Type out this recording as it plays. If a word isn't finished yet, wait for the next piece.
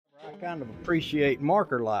I kind of appreciate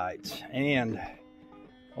marker lights, and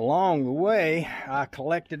along the way I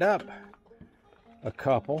collected up a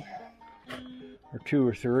couple or two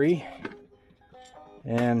or three,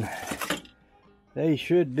 and they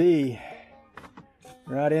should be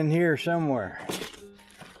right in here somewhere.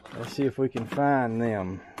 Let's see if we can find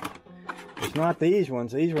them. It's not these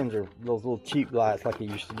ones. These ones are those little cheap lights like you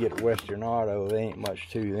used to get at Western Auto. They ain't much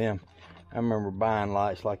to them. I remember buying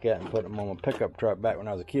lights like that and putting them on my pickup truck back when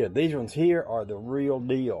I was a kid. These ones here are the real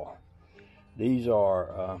deal. These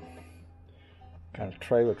are kind of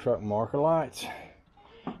trailer truck marker lights.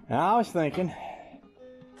 Now I was thinking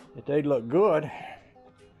that they'd look good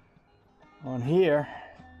on here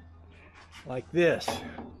like this,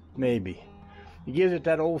 maybe. It gives it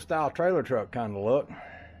that old style trailer truck kind of look.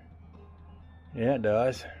 Yeah, it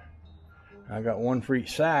does. I got one for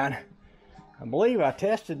each side. I believe I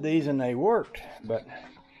tested these and they worked, but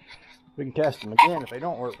we can test them again. If they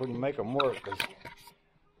don't work, we can make them work, because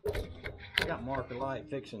I got marker light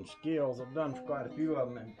fixing skills. I've done quite a few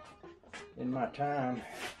of them in my time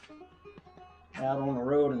out on the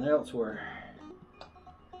road and elsewhere.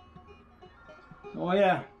 Oh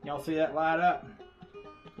yeah, y'all see that light up?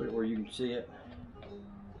 Put it where you can see it.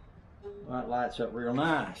 Well, that lights up real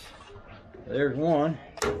nice. There's one.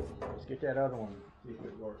 Let's get that other one, see if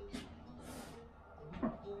it works.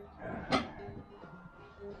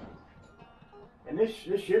 And this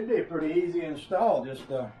should be a pretty easy install. Just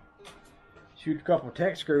shoot a couple of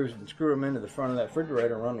Tek screws and screw them into the front of that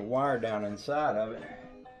refrigerator and run the wire down inside of it.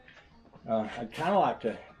 I'd kind of like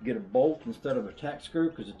to get a bolt instead of a Tek screw,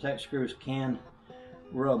 because the Tek screws can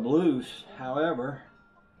rub loose. However,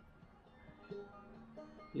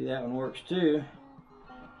 see, that one works too.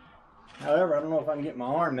 However, I don't know if I can get my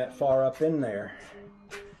arm that far up in there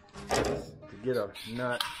to get a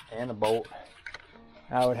nut and a bolt.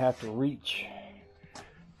 I would have to reach.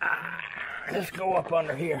 Let's go up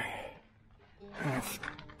under here.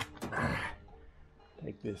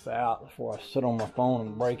 Take this out before I sit on my phone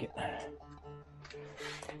and break it.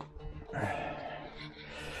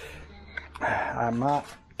 I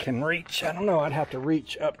can reach. I don't know. I'd have to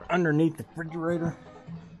reach up underneath the refrigerator.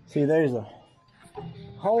 See, there's a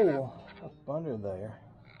hole up under there.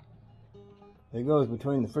 It goes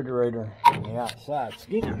between the refrigerator and the outside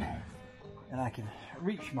skin, and I can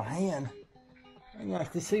reach my hand. I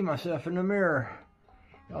like to see myself in the mirror.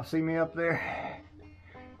 Y'all see me up there?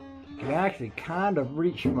 I can actually kind of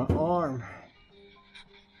reach my arm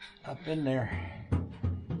up in there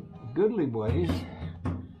goodly ways.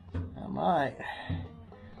 I might.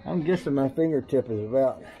 I'm guessing my fingertip is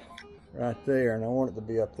about right there, and I want it to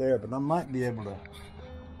be up there, but I might be able to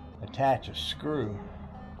attach a screw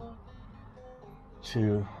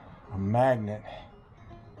to a magnet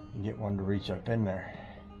and get one to reach up in there.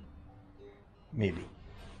 Maybe.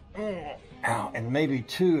 Ow. And maybe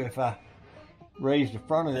too, if I raise the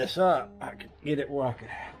front of this up, I could get it where I could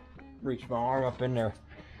reach my arm up in there,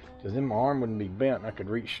 because then my arm wouldn't be bent and I could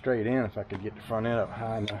reach straight in if I could get the front end up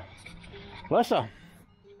high enough. Let's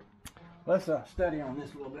study on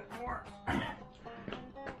this a little bit more and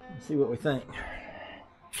see what we think.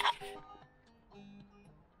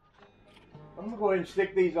 I'm gonna go ahead and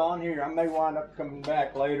stick these on here. I may wind up coming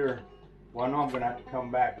back later. Well, I know I'm gonna have to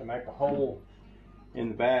come back to make a hole in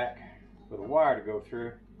the back with a wire to go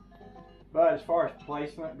through. But as far as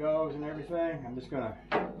placement goes and everything, I'm just gonna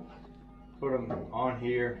put them on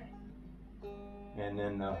here, and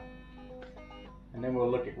then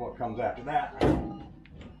we'll look at what comes after that.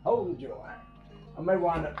 Holy joy! I may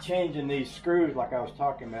wind up changing these screws like I was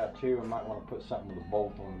talking about too. I might want to put something with a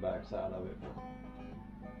bolt on the back side of it.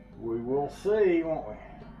 We will see, won't we?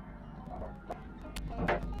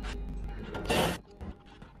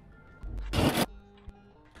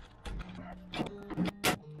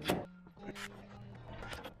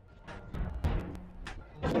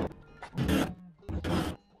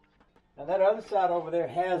 Now that other side over there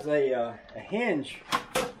has a hinge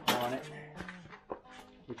on it,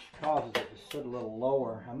 which causes it to sit a little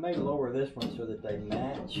lower. I may lower this one so that they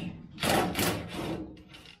match.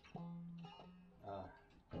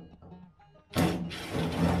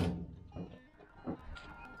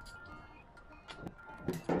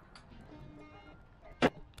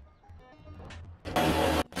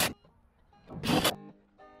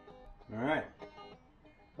 Alright,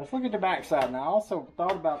 let's look at the back side. Now I also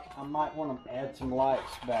thought about I might want to add some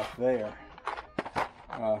lights back there.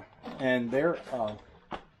 And they're,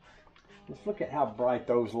 let's look at how bright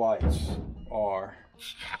those lights are.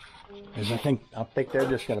 Because I think they're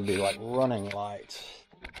just going to be like running lights.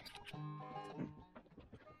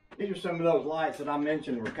 These are some of those lights that I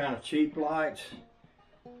mentioned were kind of cheap lights.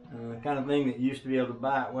 The kind of thing that you used to be able to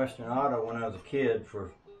buy at Western Auto when I was a kid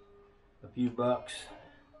for a few bucks.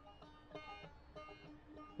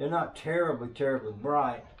 They're not terribly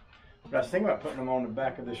bright. But I was thinking about putting them on the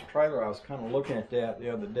back of this trailer. I was kind of looking at that the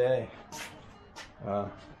other day. Let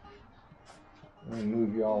me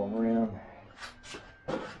move y'all around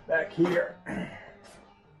back here.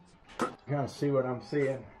 Kind of see what I'm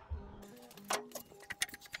seeing. I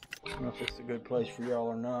don't know if it's a good place for y'all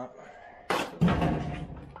or not. Putting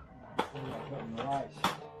the lights.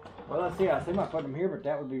 Well, let's see. I was thinking about putting them here, but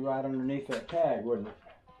that would be right underneath that tag, wouldn't it?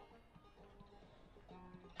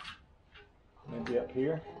 Maybe up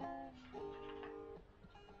here.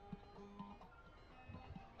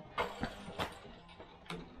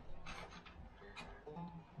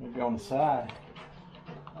 Maybe on the side,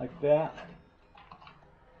 like that.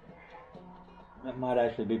 That might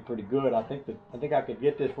actually be pretty good. I think I could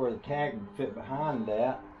get this where the tag would fit behind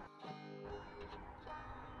that.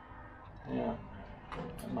 Yeah,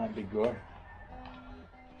 that might be good.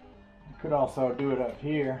 You could also do it up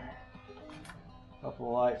here. A couple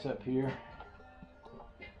of lights up here.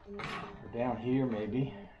 Or down here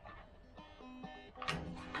maybe.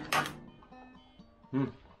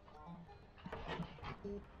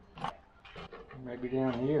 Maybe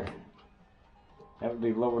down here. That would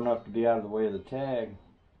be low enough to be out of the way of the tag.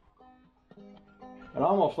 It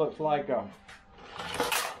almost looks like a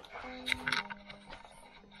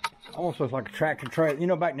tractor trailer. You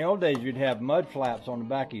know, back in the old days, you'd have mud flaps on the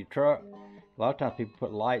back of your truck. A lot of times people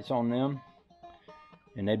put lights on them,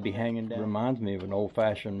 and they'd be hanging down. It reminds me of an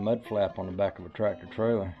old-fashioned mud flap on the back of a tractor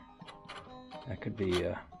trailer. That could be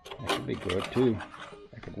good too.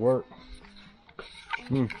 That could work.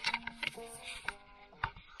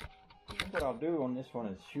 What I'll do on this one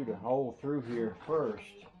is shoot a hole through here first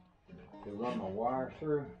to run my wire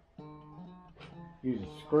through. Use a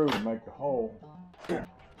screw to make the hole.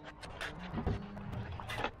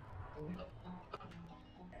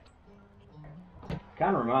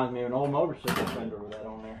 Kind of reminds me of an old motorcycle fender with that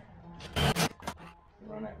on there.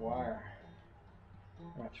 Run that wire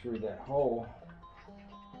right through that hole.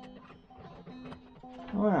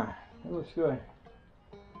 Oh yeah, that looks good.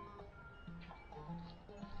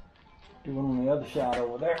 Do one on the other side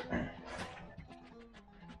over there.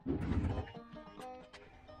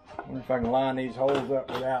 Wonder if I can line these holes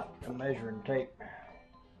up without a measuring tape.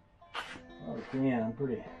 Oh, I can. I'm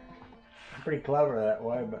pretty clever that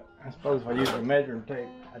way, but I suppose if I use a measuring tape,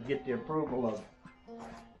 I'd get the approval of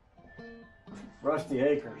Rusty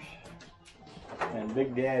Acres and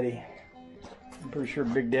Big Daddy. I'm pretty sure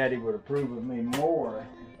Big Daddy would approve of me more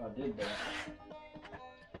if I did that.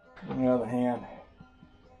 On the other hand,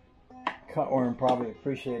 Cutworm probably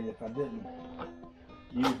appreciate it if I didn't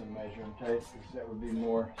use a measuring tape, because that would be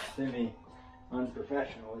more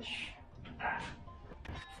semi-unprofessional-ish.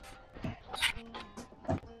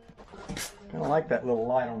 Kind of like that little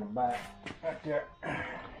light on the back right there.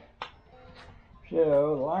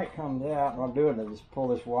 So the light comes out, and I'll do it. I just pull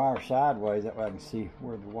this wire sideways, that way I can see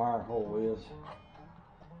where the wire hole is.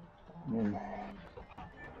 And then,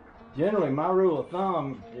 generally, my rule of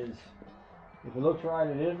thumb is, if it looks right,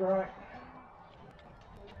 it is right.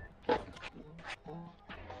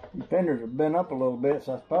 These fenders have been up a little bit,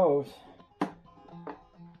 so I suppose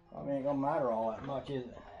probably ain't gonna matter all that much, is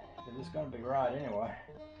it? But it's gonna be right anyway.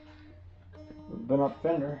 Been up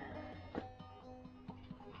fender,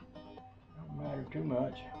 don't matter too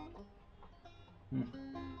much.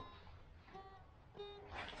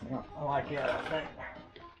 Yeah, I like that, I think.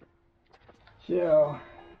 So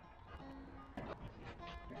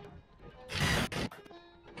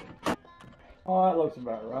oh, that looks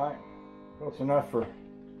about right. Close enough for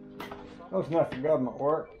government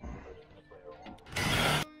work.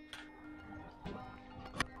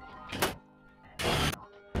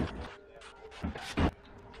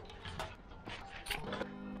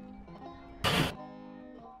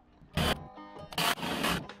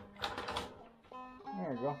 There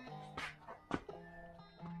we go.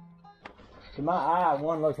 To my eye,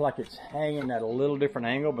 one looks like it's hanging at a little different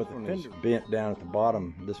angle, but the fender's bent down at the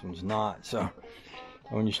bottom. This one's not. So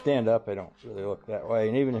when you stand up, they don't really look that way.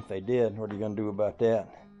 And even if they did, what are you going to do about that?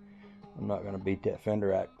 I'm not going to beat that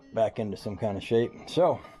fender back into some kind of shape.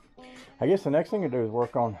 So I guess the next thing to do is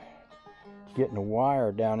work on getting the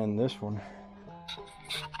wire down in this one.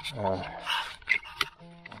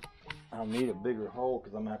 I'll need a bigger hole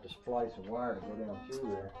because I'm going to have to splice a wire to go down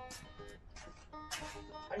through there.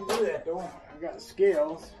 I can do that though. I've got the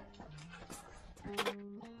scales.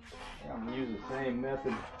 I'm going to use the same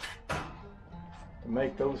method to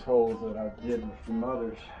make those holes that I did with some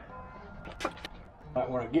others. I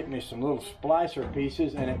want to get me some little splicer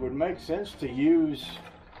pieces, and it would make sense to use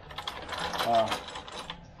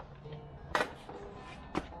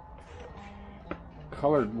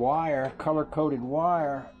colored wire, color-coded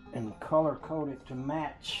wire, and color-code it to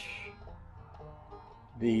match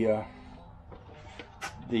the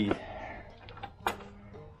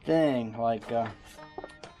thing, like what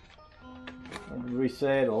did we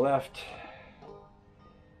say, the left.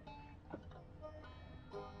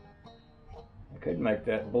 I could make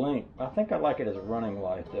that blink. I think I like it as a running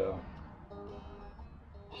light though.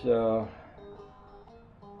 So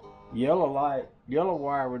yellow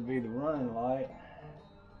wire would be the running light.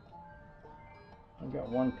 I've got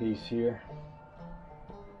one piece here.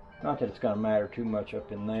 Not that it's going to matter too much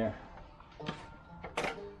up in there.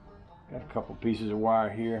 Got a couple pieces of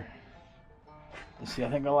wire here. Let's see,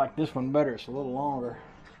 I think I like this one better. It's a little longer.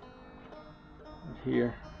 Right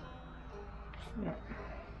here. Yeah,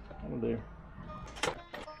 that'll do.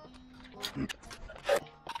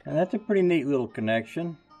 And that's a pretty neat little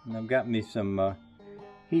connection. And I've got me some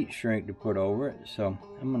heat shrink to put over it, so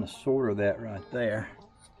I'm going to solder that right there.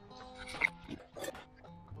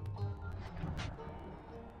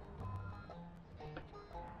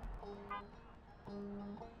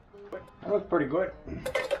 That looks pretty good.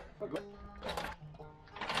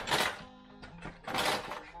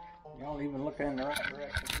 Y'all even looking in the right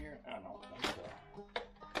direction here? I don't think so.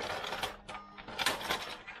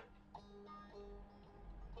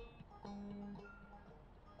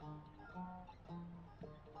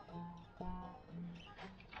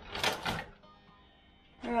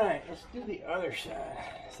 Alright, let's do the other side.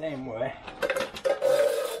 Same way.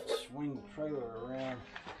 Swing the trailer around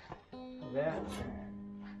that.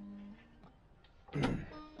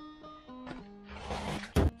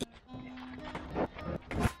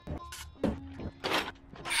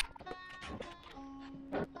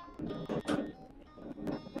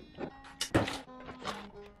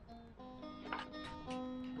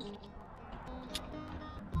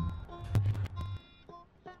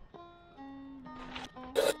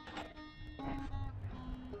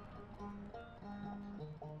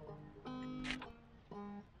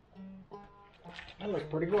 That looks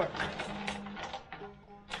pretty good.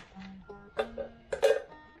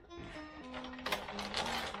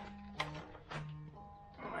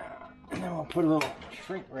 And then we'll put a little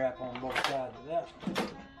shrink wrap on both sides of that.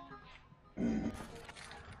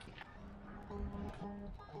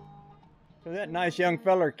 So that nice young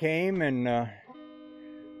feller came and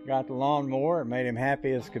got the lawnmower. It made him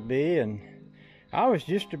happy as could be, and I was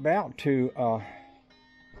just about to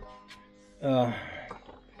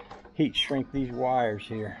heat shrink these wires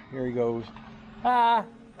here. Here he goes. Ah!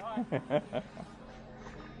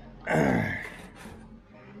 We'll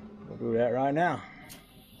do that right now.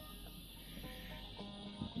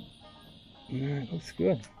 Yeah, it looks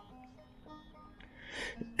good.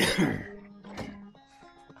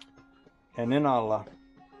 And then I'll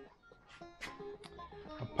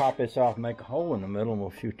pop this off, make a hole in the middle, and we'll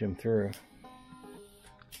shoot them through.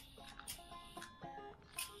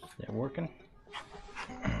 Is that working?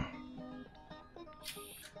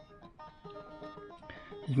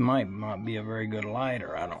 This might not be a very good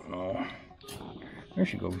lighter, I don't know. There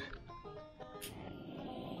she goes.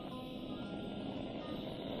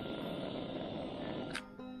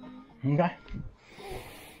 Okay.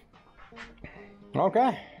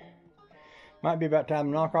 Okay. Might be about time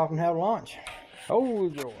to knock off and have lunch. Oh,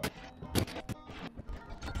 joy.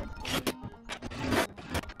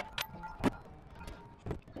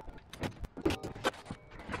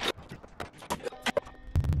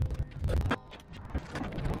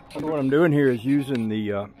 What I'm doing here is using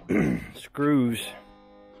the screws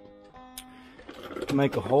to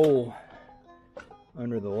make a hole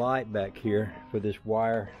under the light back here for this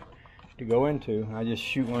wire to go into. I just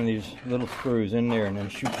shoot one of these little screws in there and then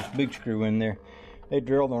shoot this big screw in there. They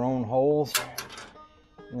drill their own holes,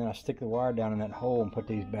 and then I stick the wire down in that hole and put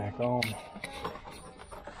these back on.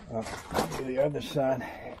 To the other side.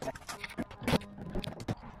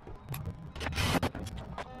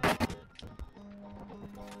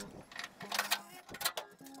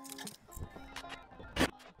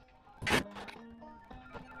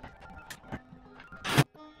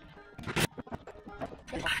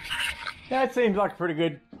 That seems like a pretty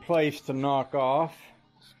good place to knock off.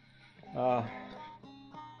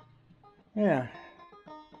 Yeah,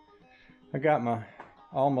 I got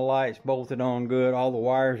all my lights bolted on good. All the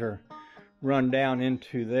wires are run down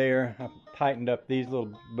into there. I tightened up these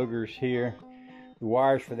little boogers here. The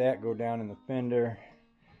wires for that go down in the fender.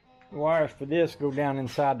 The wires for this go down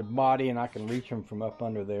inside the body, and I can reach them from up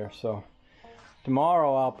under there. So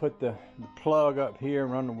tomorrow I'll put the plug up here,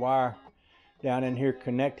 run the wire down in here,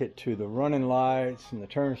 connect it to the running lights and the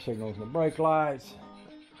turn signals and the brake lights.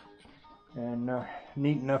 and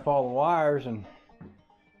neaten up all the wires, and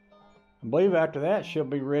I believe after that she'll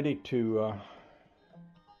be ready to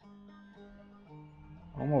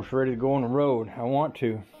almost ready to go on the road. I want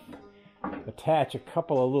to attach a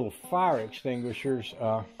couple of little fire extinguishers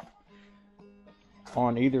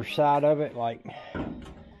on either side of it, like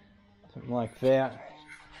something like that.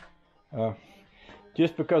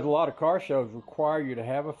 Just because a lot of car shows require you to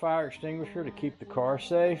have a fire extinguisher to keep the car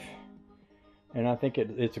safe, and I think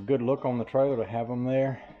it's a good look on the trailer to have them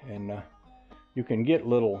there. And you can get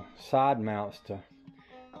little side mounts to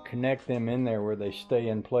connect them in there where they stay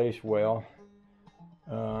in place well.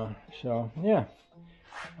 So yeah,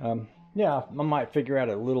 yeah, I might figure out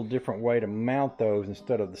a little different way to mount those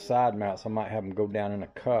instead of the side mounts. I might have them go down in a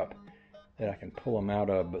cup that I can pull them out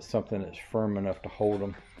of, but something that's firm enough to hold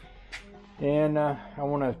them. And I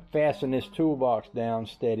want to fasten this toolbox down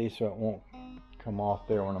steady so it won't come off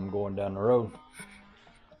there when I'm going down the road.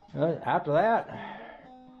 After that,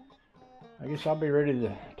 I guess I'll be ready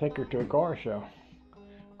to take her to a car show.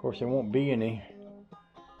 Of course, there won't be any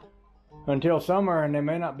until summer, and there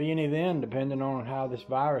may not be any then, depending on how this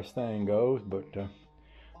virus thing goes. But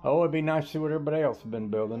oh, it'd be nice to see what everybody else has been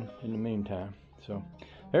building in the meantime. So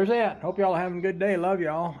there's that. Hope y'all are having a good day. Love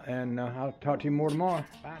y'all, and I'll talk to you more tomorrow.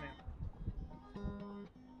 Bye now.